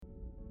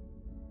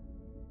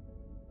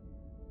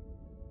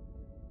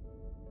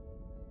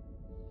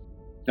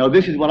Now,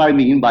 this is what I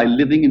mean by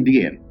living in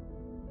the end.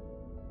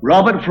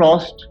 Robert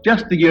Frost,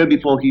 just the year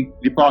before he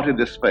departed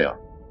this sphere,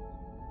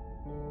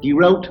 he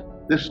wrote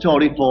this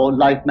story for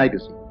Life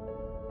magazine.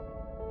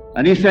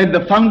 And he said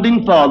the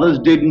founding fathers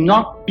did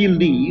not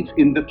believe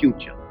in the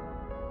future.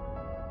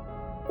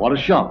 What a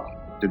shock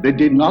that they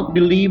did not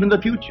believe in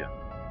the future.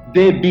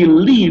 They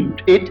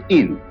believed it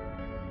in.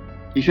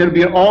 He said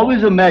we are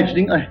always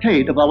imagining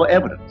ahead of our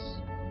evidence.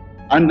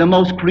 And the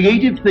most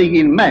creative thing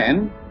in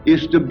man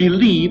is to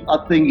believe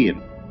a thing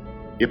in.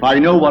 If I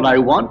know what I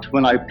want,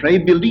 when I pray,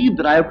 believe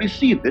that I have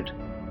received it,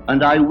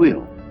 and I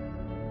will.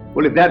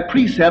 Well, if that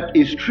precept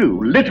is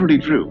true, literally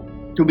true,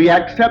 to be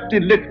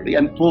accepted literally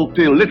and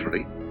fulfilled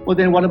literally, well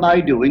then what am I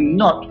doing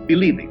not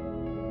believing?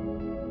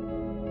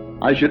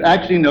 I should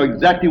actually know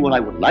exactly what I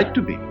would like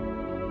to be,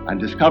 and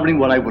discovering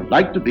what I would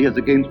like to be as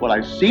against what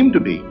I seem to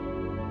be,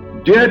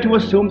 dare to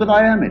assume that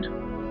I am it.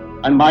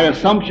 And my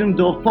assumptions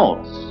or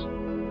thoughts,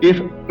 if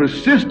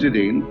persisted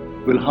in,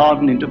 will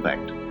harden into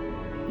fact.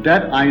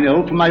 That I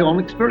know from my own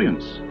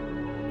experience.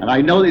 And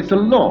I know it's a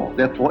law.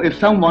 Therefore, if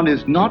someone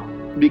is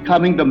not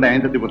becoming the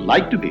man that they would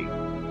like to be,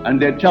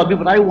 and they tell me,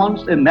 but I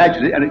once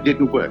imagined it and it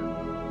didn't work,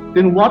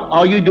 then what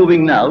are you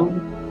doing now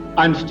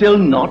and still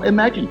not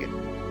imagining it?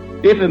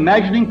 If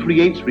imagining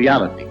creates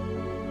reality,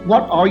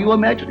 what are you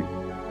imagining?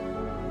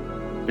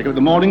 Pick up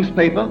the morning's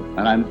paper,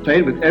 and I'm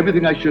fed with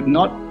everything I should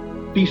not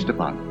feast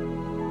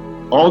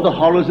upon. All the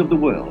horrors of the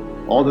world,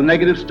 all the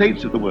negative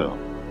states of the world.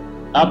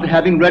 After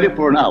having read it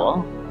for an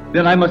hour,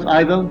 then I must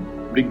either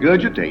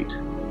regurgitate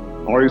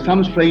or in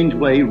some strange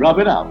way rub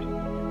it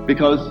out,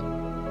 because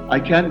I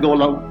can't go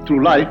along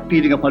through life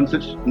feeding upon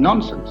such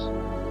nonsense.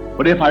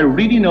 But if I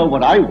really know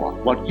what I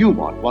want, what you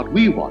want, what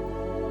we want,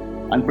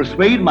 and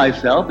persuade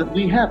myself that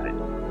we have it,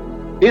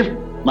 if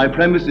my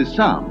premise is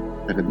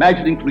sound, that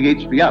imagining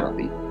creates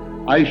reality,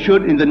 I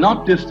should, in the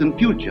not distant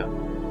future,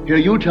 hear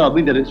you tell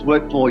me that it's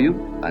worked for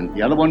you, and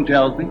the other one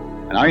tells me,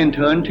 and I in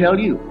turn tell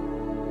you,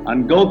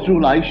 and go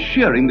through life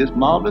sharing this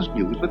marvelous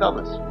news with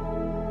others.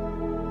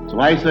 So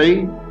I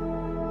say,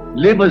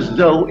 live as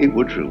though it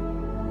were true.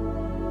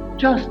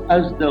 Just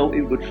as though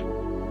it were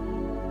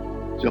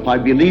true. So if I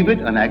believe it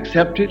and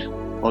accept it,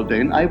 well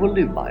then I will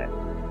live by it.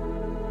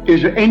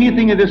 Is there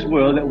anything in this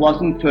world that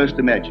wasn't first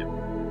imagined?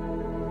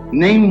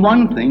 Name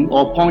one thing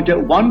or point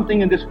out one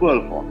thing in this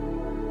world for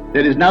me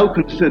that is now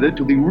considered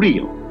to be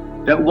real,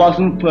 that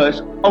wasn't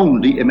first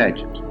only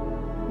imagined.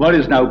 What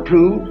is now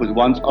proved was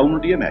once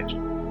only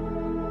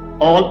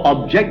imagined. All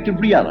objective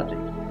reality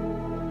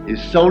is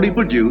solely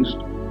produced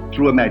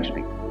through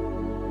imagining.